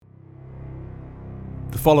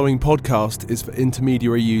The following podcast is for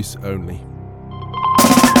intermediary use only.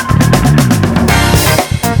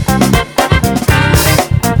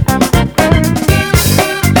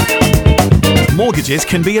 Mortgages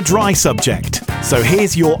can be a dry subject, so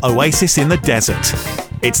here's your oasis in the desert.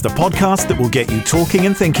 It's the podcast that will get you talking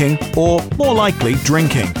and thinking, or more likely,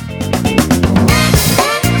 drinking.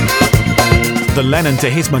 The Lennon to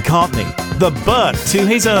his McCartney, the Bert to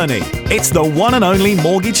his Ernie. It's the one and only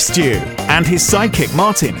Mortgage Stew and his sidekick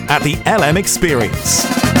Martin at the LM Experience.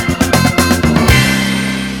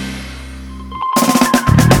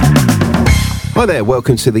 Hi there,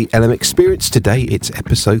 welcome to the LM Experience. Today it's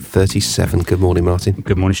episode 37. Good morning, Martin.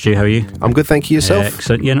 Good morning, Stu. How are you? I'm good, thank you. Yourself?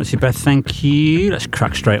 Excellent. Yeah, not too bad, thank you. Let's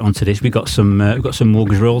crack straight onto this. We've got some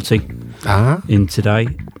mortgage royalty in today.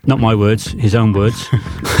 Not my words, his own words.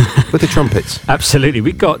 With the trumpets. Absolutely.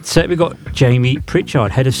 We got Jamie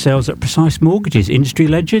Pritchard, head of sales at Precise Mortgages, industry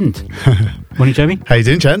legend. Morning, Jamie. How you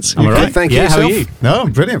doing, gents? I'm all right. Good, thank you. Yeah, how are Yourself? you? No,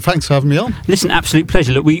 I'm brilliant. Thanks for having me on. Listen, absolute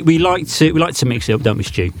pleasure. Look, we like to mix it up, don't we,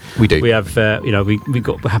 Stu? We do. We have, we're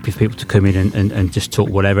happy for people to come in and just talk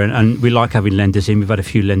whatever, and we like having lenders in. We've had a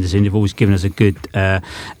few lenders in. They've always given us a good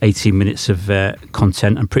 18 minutes of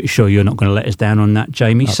content. I'm pretty sure you're not going to let us down on that,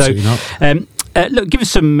 Jamie. Absolutely not. Look, give us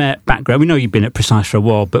some background. We know you've been at Precise for a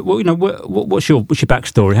while, but what's your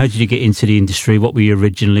backstory? How did you get into the industry? What were you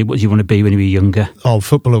originally? What did you want to be when you were younger? Oh,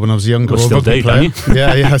 footballer when I was younger. Well, or still rugby do, player. don't you?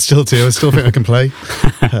 Yeah, I still do. I still think I can play.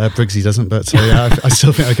 Briggsy doesn't, but I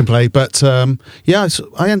still think I can play. But I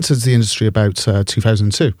entered the industry about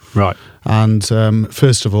 2002. Right. And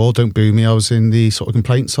first of all, don't boo me, I was in the sort of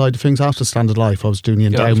complaint side of things. After Standard Life, I was doing the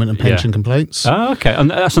endowment and pension complaints. Oh, okay. And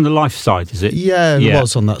that's on the life side, is it? Yeah, it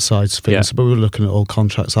was on that side of things, but we were looking at all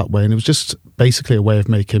contracts that way, and it was just basically a way of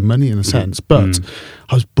making money in a sense. But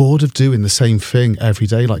I was bored of doing the same thing every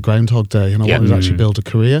day, like Groundhog Day, and I wanted to actually build a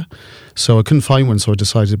career. So I couldn't find one, so I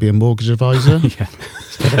decided to be a mortgage advisor.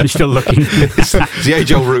 You're still looking. It's the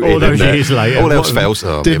age-old routine. All those years later. All else fails.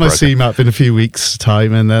 Oh, did my CMAP in a few weeks'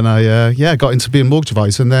 time, and then I got into being a mortgage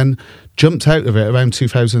advisor, and then jumped out of it around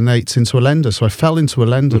 2008 into a lender. So I fell into a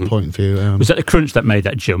lender point of view. Was that the crunch that made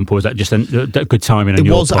that jump, or was that just a good timing on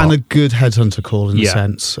your part? It was, and a good headhunter call in a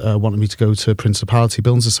sense. Wanted me to go to Principality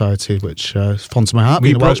Building Society, which fond of my heart,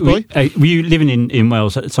 being a Welsh boy. Were you living in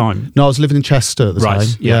Wales at the time? No, I was living in Chester at the time.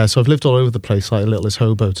 Yeah, so I've lived all over the place like a littlest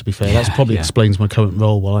hobo, to be fair. That probably explains my current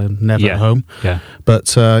role while I'm never at home. Yeah.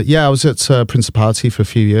 But I was at Principality for a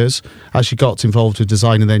few years. Actually got involved with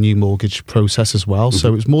designing their new mortgage process as well. So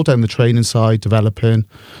it was more down the training side, developing,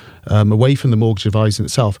 away from the mortgage advising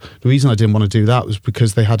itself. The reason I didn't want to do that was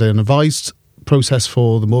because they had an advised process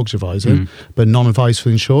for the mortgage advising, but non-advised for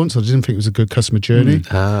the insurance. I didn't think it was a good customer journey.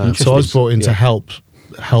 So I was brought in to help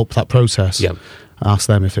that process. Asked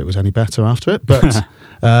them if it was any better after it, but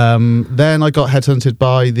then I got headhunted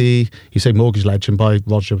by you say mortgage legend, by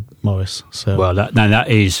Roger Morris. So that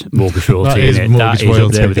is mortgage royalty. That is mortgage royalty.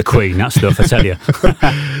 Up there with the Queen. That stuff, I tell you.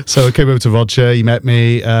 So I came over to Roger. He met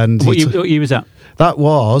me, and what year was that? That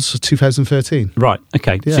was 2013. Right.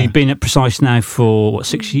 Okay. Yeah. So you've been at Precise now for what,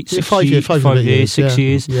 6 years? 5 years, 6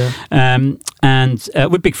 years. Yeah. And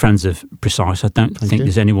we're big fans of Precise. I don't think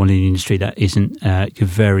there's anyone in the industry that isn't. You're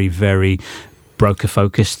very, very broker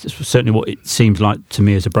focused. It's certainly what it seems like to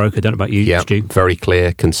me as a broker. I don't know about you, Stu. Very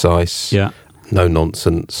clear, concise. Yeah. No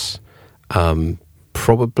nonsense.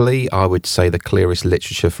 Probably, I would say, the clearest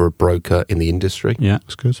literature for a broker in the industry. Yeah,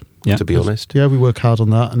 that's good. Yeah, to be honest. Yeah, we work hard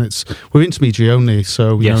on that, and we're intermediary only,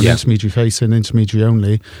 so intermediary facing, intermediary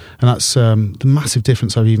only, and that's the massive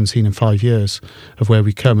difference I've even seen in 5 years of where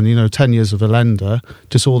we come. And 10 years of a lender,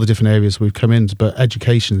 just all the different areas we've come in. But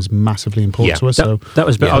education is massively important to us. That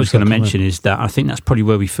was what I was going to mention. Is that I think that's probably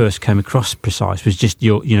where we first came across Precise. Was just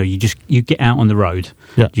you get out on the road,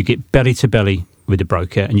 you get belly to belly with the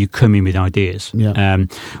broker, and you come in with ideas.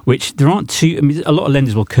 Which there aren't too. I mean, a lot of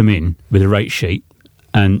lenders will come in with a rate sheet.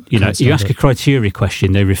 And, you ask a criteria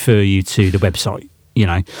question, they refer you to the website.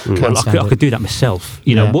 I could do that myself.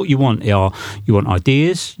 What you want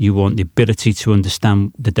ideas, you want the ability to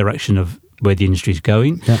understand the direction of where the industry is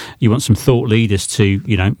going. You want some thought leaders to,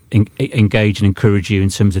 engage and encourage you in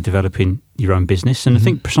terms of developing your own business. And I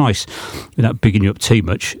think Precise, without bigging you up too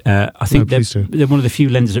much, I think they're one of the few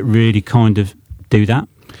lenders that really kind of do that.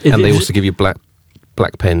 And they also give you black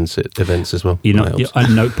pens at events as well.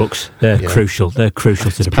 And notebooks, they're crucial. They're crucial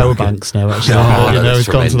to the power broker. banks now, actually. It's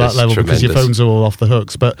gone to that level because your phones are all off the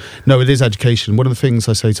hooks. But no, it is education. One of the things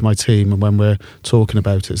I say to my team, and when we're talking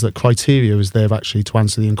about it, is that criteria is there actually to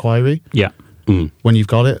answer the inquiry. Yeah. When you've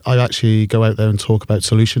got it, I actually go out there and talk about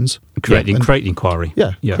solutions. Create the inquiry.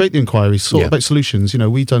 Create the inquiry, sort about solutions.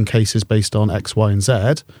 We've done cases based on X, Y, and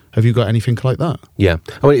Z. Have you got anything like that? Yeah.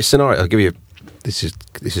 I mean, it's scenario. I'll give you. This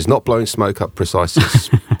is not blowing smoke up Precise's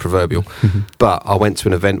proverbial, but I went to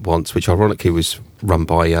an event once, which ironically was run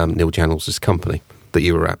by Neil Jannels' company that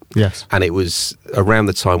you were at. Yes. And it was around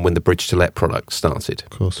the time when the Bridge to Let product started. Of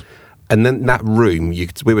course. And then that room,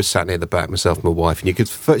 we were sat near the back, myself and my wife, and you could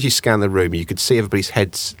virtually scan the room and you could see everybody's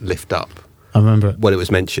heads lift up. I remember it. When it was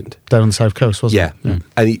mentioned. Down on the South Coast, wasn't it? Yeah.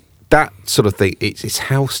 And that sort of thing, it's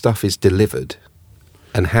how stuff is delivered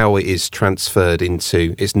and how it is transferred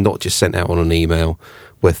into, it's not just sent out on an email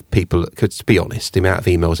with people, because to be honest, the amount of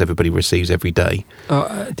emails everybody receives every day,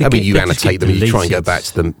 you annotate them and you try and go back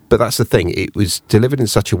to them. But that's the thing, it was delivered in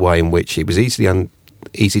such a way in which it was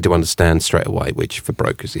easy to understand straight away, which for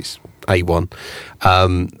brokers is A1.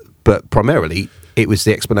 But primarily, it was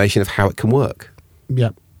the explanation of how it can work. Yeah.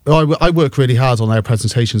 I work really hard on our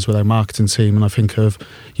presentations with our marketing team, and I think of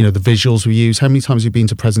the visuals we use. How many times have you been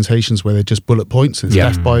to presentations where they're just bullet points? It's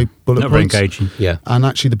left by bullet points. Very engaging. Yeah. And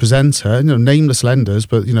actually, the presenter, nameless lenders,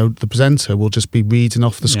 but the presenter will just be reading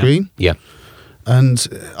off the screen. Yeah. And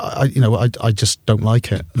I just don't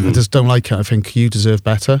like it. I just don't like it. I think you deserve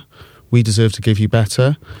better. We deserve to give you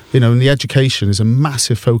better. And the education is a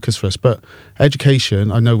massive focus for us. But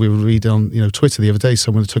education, I know we were reading on Twitter the other day,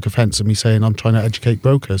 someone took offence at me saying I'm trying to educate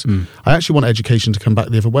brokers. I actually want education to come back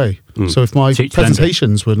the other way. So if my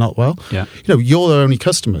presentations were not well, you're our only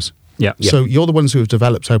customers. Yeah. So you're the ones who have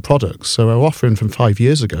developed our products. So our offering from 5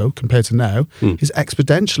 years ago compared to now is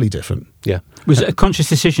exponentially different. Yeah. Was it a conscious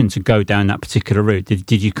decision to go down that particular route?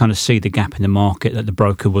 Did you kind of see the gap in the market that the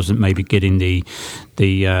broker wasn't maybe getting the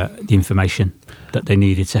information that they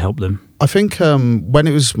needed to help them? I think when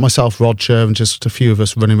it was myself, Roger, and just a few of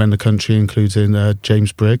us running around the country, including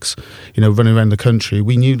James Briggs, running around the country,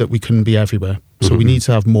 we knew that we couldn't be everywhere. So we need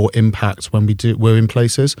to have more impact when we're in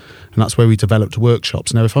places, and that's where we developed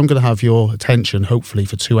workshops. Now, if I'm going to have your attention, hopefully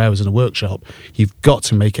for 2 hours in a workshop, you've got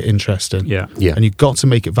to make it interesting. Yeah. And you've got to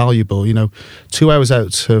make it valuable. 2 hours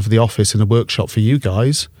out of the office in a workshop for you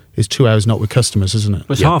guys is 2 hours not with customers, isn't it?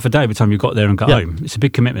 Well, it's half a day by the time you've got there and got home. It's a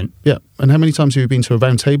big commitment. Yeah. And how many times have you been to a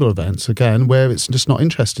round table event, again, where it's just not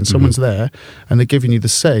interesting? Someone's there and they're giving you the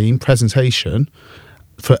same presentation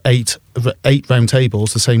for eight round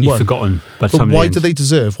tables, the same You've one. Forgotten. But why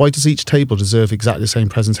does each table deserve exactly the same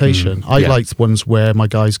presentation? I liked ones where my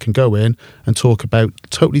guys can go in and talk about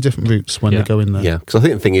totally different routes when they go in there. Yeah, because I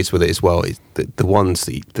think the thing is with it as well, is the ones,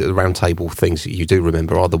 the round table things that you do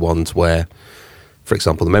remember are the ones where, for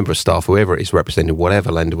example, the member of staff, whoever it is representing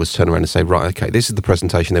whatever lender, was turn around and say, right, okay, this is the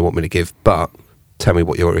presentation they want me to give, but tell me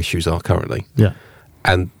what your issues are currently. Yeah.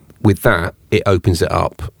 And with that, it opens it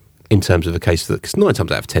up in terms of a case that, because 9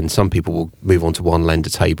 times out of 10, some people will move on to one lender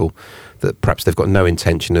table that perhaps they've got no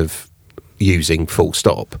intention of using full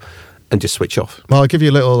stop and just switch off. Well, I'll give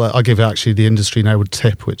you a little, I'll give actually the industry now a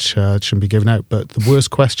tip, which shouldn't be given out, but the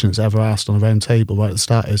worst question that's ever asked on a round table right at the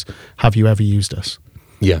start is, have you ever used us?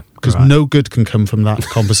 Yeah. Because no good can come from that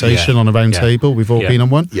conversation on a round table. We've all been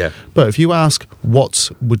on one. Yeah. But if you ask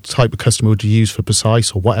what type of customer would you use for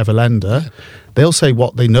Precise or whatever lender, they'll say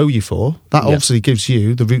what they know you for. That obviously gives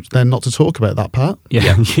you the route then not to talk about that part.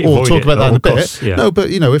 Yeah. Or talk about that in a bit. Course, yeah. No,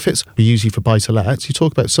 but if it's we use you for buy-to-let, you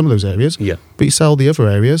talk about some of those areas. Yeah. But you sell the other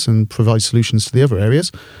areas and provide solutions to the other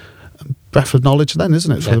areas. Breadth of knowledge then,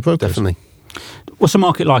 isn't it, for the brokers? Definitely. What's the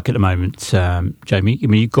market like at the moment, Jamie? I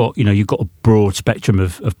mean, you've got a broad spectrum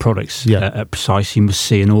of products at Precise. You must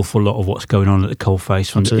see an awful lot of what's going on at the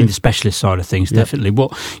coalface in the specialist side of things. Definitely.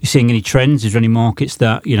 What you seeing any trends? Is there any markets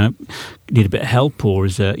that need a bit of help, or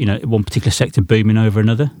is one particular sector booming over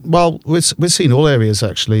another? Well, we're seeing all areas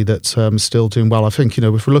actually that still doing well. I think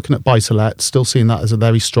if we're looking at buy-to-let, still seeing that as a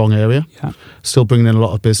very strong area. Yeah. Still bringing in a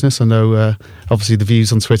lot of business. I know obviously the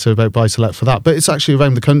views on Twitter about buy-to-let for that, but it's actually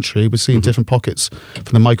around the country. We're seeing different pockets from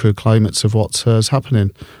the microclimates of what's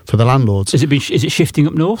happening for the landlords. Is it shifting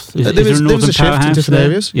up north? There is a shift in different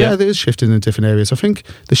areas. Yeah, there is shifting in different areas. I think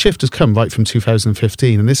the shift has come right from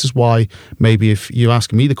 2015, and this is why maybe if you're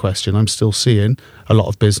asking me the question, I'm still seeing a lot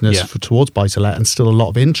of business towards buy-to-let and still a lot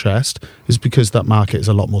of interest, is because that market is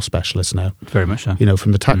a lot more specialist now. Very much so.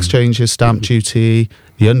 From the tax changes, stamp duty,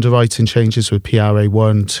 the underwriting changes with PRA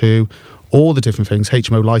 1, 2, all the different things,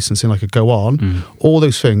 HMO licensing, I could go on, all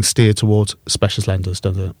those things steer towards specialist lenders,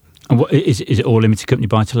 doesn't it? And what, is it all limited company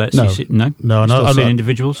buy-to-lets? No. I'm seeing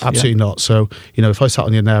individuals? Absolutely not. So, if I sat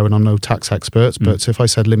on you now, and I'm no tax expert, but if I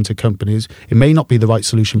said limited companies, it may not be the right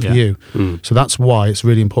solution for you. So that's why it's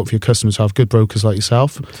really important for your customers to have good brokers like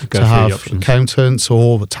yourself, to have accountants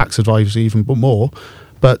or tax advisors even more.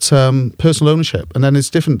 But personal ownership, and then there's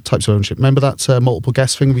different types of ownership. Remember that multiple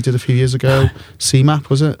guest thing we did a few years ago? CMAP,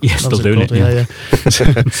 was it? Yeah, still doing it. Yeah.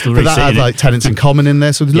 But that had like tenants in common in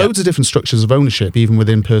there. So there's loads of different structures of ownership, even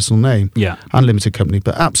within personal name and limited company.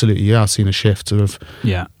 But absolutely, you are seeing a shift of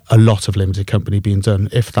a lot of limited company being done,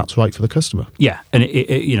 if that's right for the customer. Yeah, and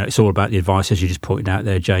it's all about the advice, as you just pointed out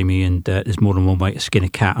there, Jamie. And there's more than one way to skin a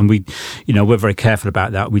cat, and we're very careful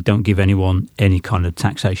about that. We don't give anyone any kind of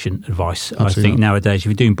taxation advice. Absolutely. I think nowadays, if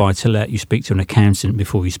you're doing buy to let, you speak to an accountant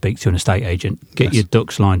before you speak to an estate agent. Get your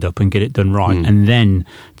ducks lined up and get it done right, and then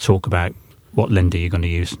talk about what lender you're going to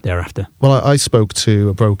use thereafter. Well, I spoke to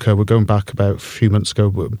a broker, we're going back about a few months ago,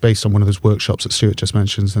 based on one of those workshops that Stuart just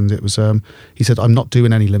mentioned, and it was, he said, I'm not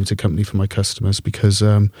doing any limited company for my customers because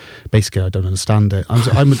basically I don't understand it.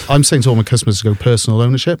 I'm saying to all my customers to go personal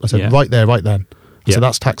ownership. I said, right there, right then. So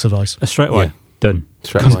that's tax advice. Straight away. Done.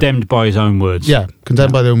 Condemned by his own words. Yeah,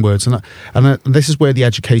 condemned by their own words. And this is where the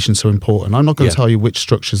education's so important. I'm not going to tell you which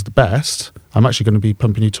structure's the best. I'm actually going to be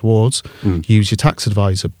pumping you towards use your tax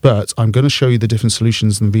advisor. But I'm going to show you the different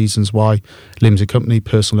solutions and reasons why limited company,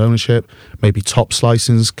 personal ownership, maybe top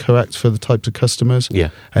slicing is correct for the types of customers. Yeah.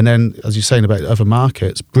 And then, as you're saying about other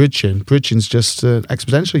markets, bridging's just an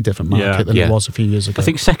exponentially different market than it was a few years ago. I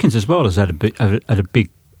think seconds as well has had a big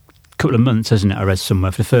couple of months, hasn't it? I read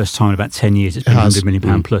somewhere for the first time in about 10 years it's been £100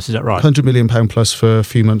 million plus. Is that right? £100 million plus for a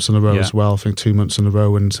few months in a row as well. I think 2 months in a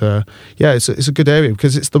row. And it's a good area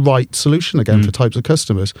because it's the right solution again for types of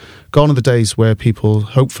customers. Gone are the days where people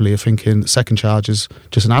hopefully are thinking second charge is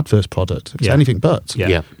just an adverse product. It's anything but.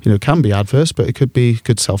 It can be adverse, but it could be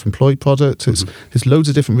good self-employed product. There's loads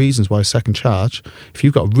of different reasons why a second charge, if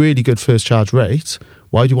you've got a really good first charge rate,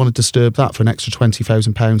 why do you want to disturb that for an extra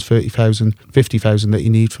 £20,000, £30,000, £50,000 that you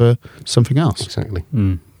need for something else? Exactly.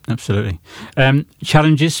 Absolutely.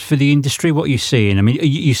 Challenges for the industry, what are you seeing? I mean,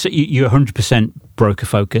 you're 100% broker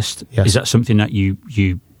focused. Yes. Is that something that you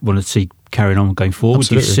want to see carrying on going forward?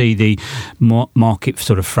 Absolutely. Do you see the market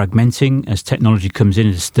sort of fragmenting as technology comes in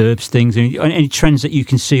and disturbs things? Any trends that you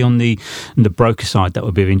can see on the broker side that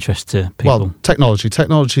would be of interest to people? Well,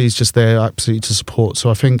 technology is just there absolutely to support. So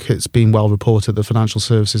I think it's been well reported the financial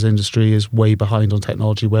services industry is way behind on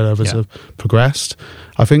technology where others have progressed.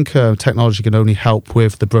 I think technology can only help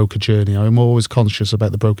with the broker journey. I'm always conscious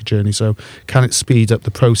about the broker journey. So can it speed up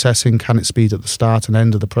the processing? Can it speed up the start and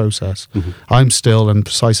end of the process? I'm still, and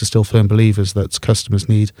Precise is still firm believers that customers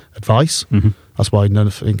need advice. That's why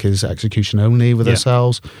nothing is execution only with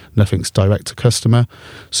ourselves. Nothing's direct to customer.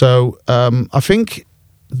 So I think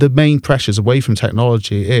the main pressures away from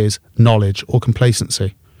technology is knowledge or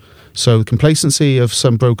complacency. So the complacency of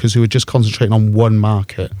some brokers who are just concentrating on one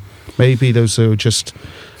market. Maybe those who are just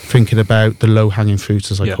thinking about the low-hanging fruit,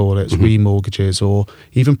 as I call it, remortgages or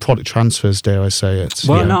even product transfers, dare I say it.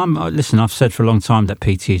 Well, listen, I've said for a long time that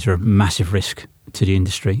PTs are a massive risk to the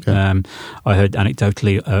industry. I heard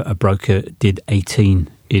anecdotally a broker did 18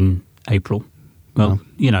 in April. Well,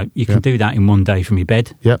 you can do that in one day from your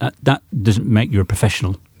bed. That doesn't make you a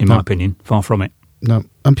professional, in my opinion. Far from it. No,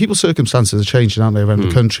 and people's circumstances are changing, aren't they, around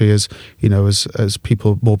the country as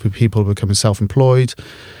more people are becoming self-employed.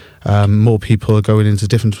 More people are going into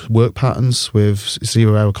different work patterns with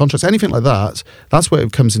 0-hour contracts, anything like that. That's where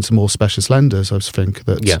it comes into more specialist lenders, I think.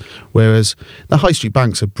 Whereas the high street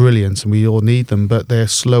banks are brilliant and we all need them, but they're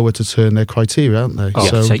slower to turn their criteria, aren't they?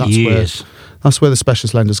 So take years. That's where the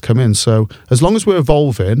specialist lenders come in. So as long as we're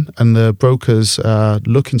evolving and the brokers are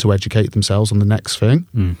looking to educate themselves on the next thing,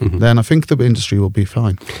 then I think the industry will be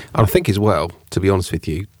fine. I think as well, to be honest with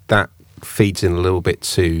you, that feeds in a little bit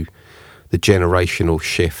to the generational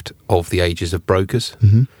shift of the ages of brokers.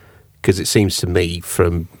 Because it seems to me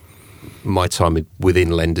from my time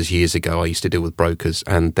within lenders years ago, I used to deal with brokers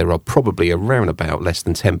and there are probably around about less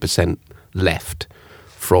than 10% left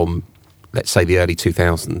from, let's say, the early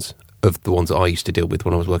 2000s of the ones that I used to deal with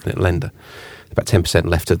when I was working at a lender. About 10%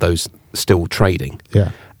 left of those still trading.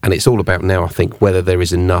 And it's all about now, I think, whether there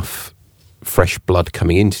is enough fresh blood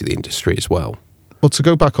coming into the industry as well. Well, to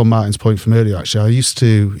go back on Martin's point from earlier, actually, I used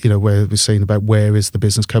to, where we're saying about where is the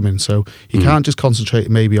business coming. So you can't just concentrate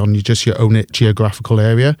maybe on just your own geographical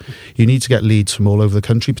area. You need to get leads from all over the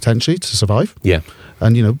country, potentially, to survive.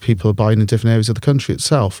 And, people are buying in different areas of the country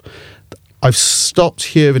itself. I've stopped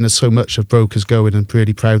hearing so much of brokers going and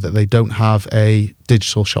really proud that they don't have a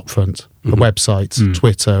digital shop front, a website,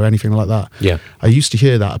 Twitter, anything like that. I used to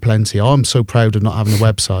hear that plenty. Oh, I'm so proud of not having a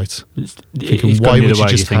website. Thinking, why would you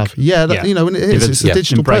just have? And it is. It's a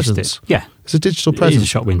digital presence. It's a digital presence. It is a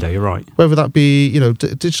shop window, you're right. Whether that be,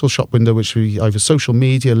 digital shop window, which we either social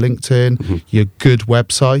media, LinkedIn, your good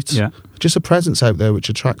website, just a presence out there which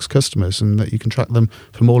attracts customers and that you can track them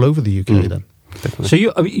from all over the UK then. definitely. So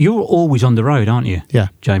you're always on the road, aren't you? Yeah,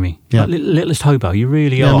 Jamie. Yeah, like littlest hobo. You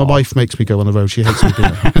really are. Yeah, my wife makes me go on the road. She hates me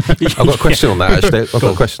doing it. I've got a question on that. Actually, I've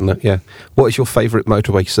got a question. On that, yeah. What is your favourite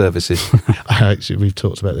motorway services? Actually, we've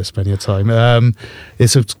talked about this many a time.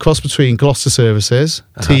 It's a cross between Gloucester Services,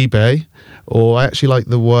 T-Bay, or I actually like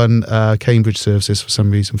the one Cambridge Services for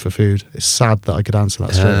some reason for food. It's sad that I could answer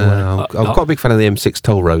that straight away. I'm quite a big fan of the M6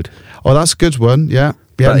 toll road. Oh, that's a good one. Yeah,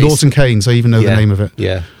 Norton Keynes. I even know the name of it.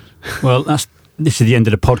 Yeah. Well, this is the end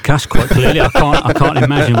of the podcast, quite clearly. I can't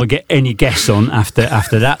imagine we'll get any guests on after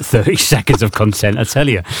that 30 seconds of content, I tell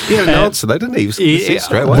you. He had an answer though, didn't he?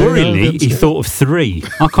 Straight away. Worryingly, he thought of 3.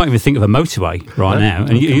 I can't even think of a motorway right now,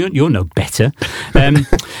 and you're no better.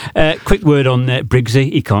 Quick word on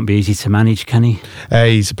Briggsy. He can't be easy to manage, can he?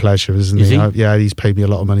 He's a pleasure, isn't he? Yeah, he's paid me a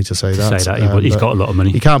lot of money to say that. He's got a lot of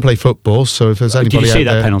money. He can't play football, so if there's anybody Did you see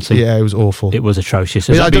out that penalty? Yeah, it was awful. It was atrocious.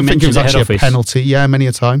 I don't think it was actually a penalty. Yeah, many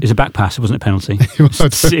a time. It was a back pass. It wasn't a penalty.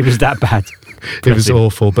 It was that bad. It was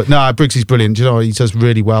awful. But no, Briggsy's brilliant. You know, he does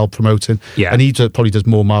really well promoting. Yeah. And he probably does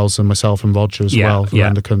more miles than myself and Roger as well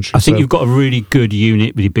around the country. I think you've got a really good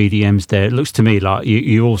unit with your BDMs there. It looks to me like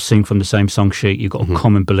you all sing from the same song sheet. You've got a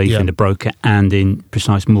common belief in the broker and in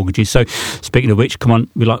Precise Mortgages. So speaking of which, come on,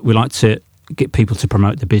 we like to get people to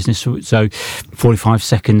promote the business. So 45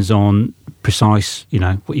 seconds on Precise,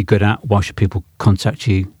 what you're good at. Why should people contact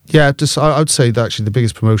you? Yeah, I would say that actually the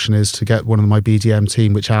biggest promotion is to get one of my BDM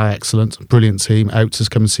team, which are excellent, brilliant team, out to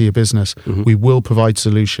come and see your business. Mm-hmm. We will provide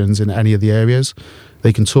solutions in any of the areas.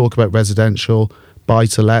 They can talk about residential,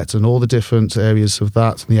 buy-to-let and all the different areas of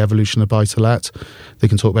that and the evolution of buy-to-let. They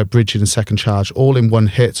can talk about bridging and second charge all in one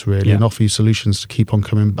hit, really, and offer you solutions to keep on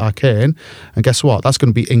coming back in. And guess what? That's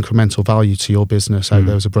going to be incremental value to your business out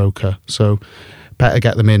there as a broker. So better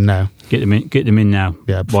get them in now. Get them in now.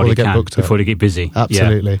 Yeah, before they get booked up. Before they get busy.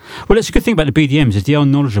 Absolutely. Yeah. Well, it's a good thing about the BDMs is they are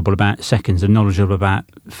knowledgeable about seconds, they're knowledgeable about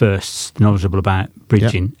firsts, knowledgeable about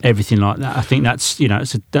bridging, everything like that. I think that's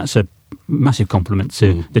that's a massive compliment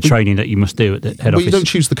to the training that you must do at the head office. Well, you don't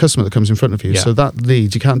choose the customer that comes in front of you. So that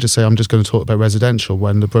lead, you can't just say, I'm just going to talk about residential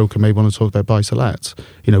when the broker may want to talk about buy-to-let.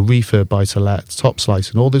 Refurb buy-to-let, top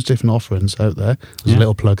slicing, all those different offerings out there. There's a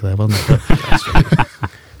little plug there, wasn't there?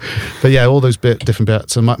 But yeah, all those different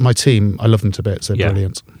bits. And my team, I love them to bits. They're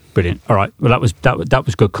brilliant. Brilliant. All right. Well, that was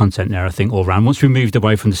good content there, I think, all round. Once we moved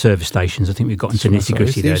away from the service stations, I think we've got into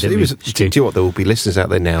nitty-gritty there, didn't we? Do you know what? There will be listeners out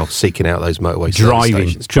there now seeking out those motorway driving,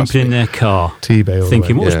 stations, jumping in their car, T-Bay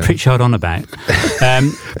thinking, what was Pritchard on about?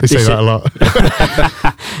 They say that a lot.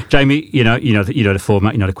 Jamie, you know the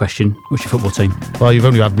format, you know the question. What's your football team? Well, you've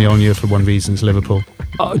only had me on here for one reason, it's Liverpool.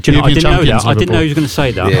 I didn't know that. I didn't know he was going to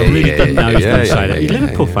say that. I really didn't know he was going to say that. You're a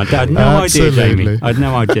Liverpool fan. I had no idea, Jamie. I had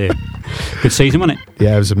no idea. Good season, wasn't it?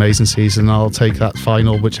 Yeah, it was an amazing season. I'll take that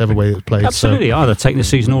final, whichever way it played. Absolutely. I'd have taken the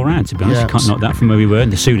season all round, to be honest. Can't knock that from where we were in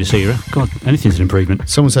the Sudas era. God, anything's an improvement.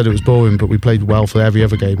 Someone said it was boring, but we played well for every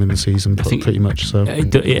other game in the season, I think pretty much. So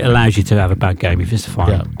it allows you to have a bad game if it's the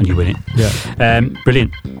final and you win it. Yeah.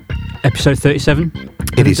 Brilliant. Episode 37.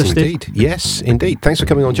 It is indeed. Yes, indeed. Thanks for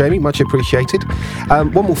coming on, Jamie. Much appreciated.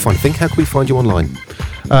 One more fun thing. How can we find you online?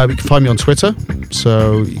 You can find me on Twitter,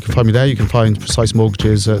 so you can find me there. You can find Precise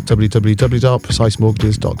Mortgages at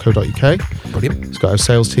www.precisemortgages.co.uk. Brilliant. It's got our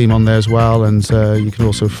sales team on there as well, and you can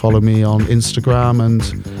also follow me on Instagram and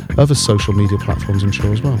other social media platforms, I'm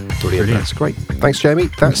sure, as well. Brilliant. That's great. Thanks, Jamie.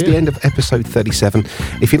 That's the end of episode 37.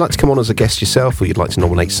 If you'd like to come on as a guest yourself, or you'd like to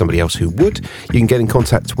nominate somebody else who would, you can get in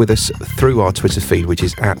contact with us through our Twitter feed, which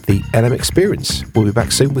is at the LM Experience. We'll be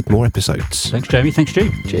back soon with more episodes. Thanks, Jamie. Thanks, Stu.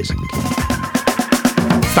 Cheers.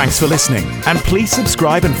 Thanks for listening, and please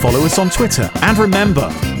subscribe and follow us on Twitter. And remember,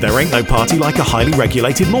 there ain't no party like a highly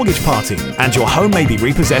regulated mortgage party, and your home may be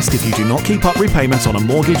repossessed if you do not keep up repayments on a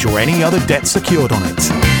mortgage or any other debt secured on it.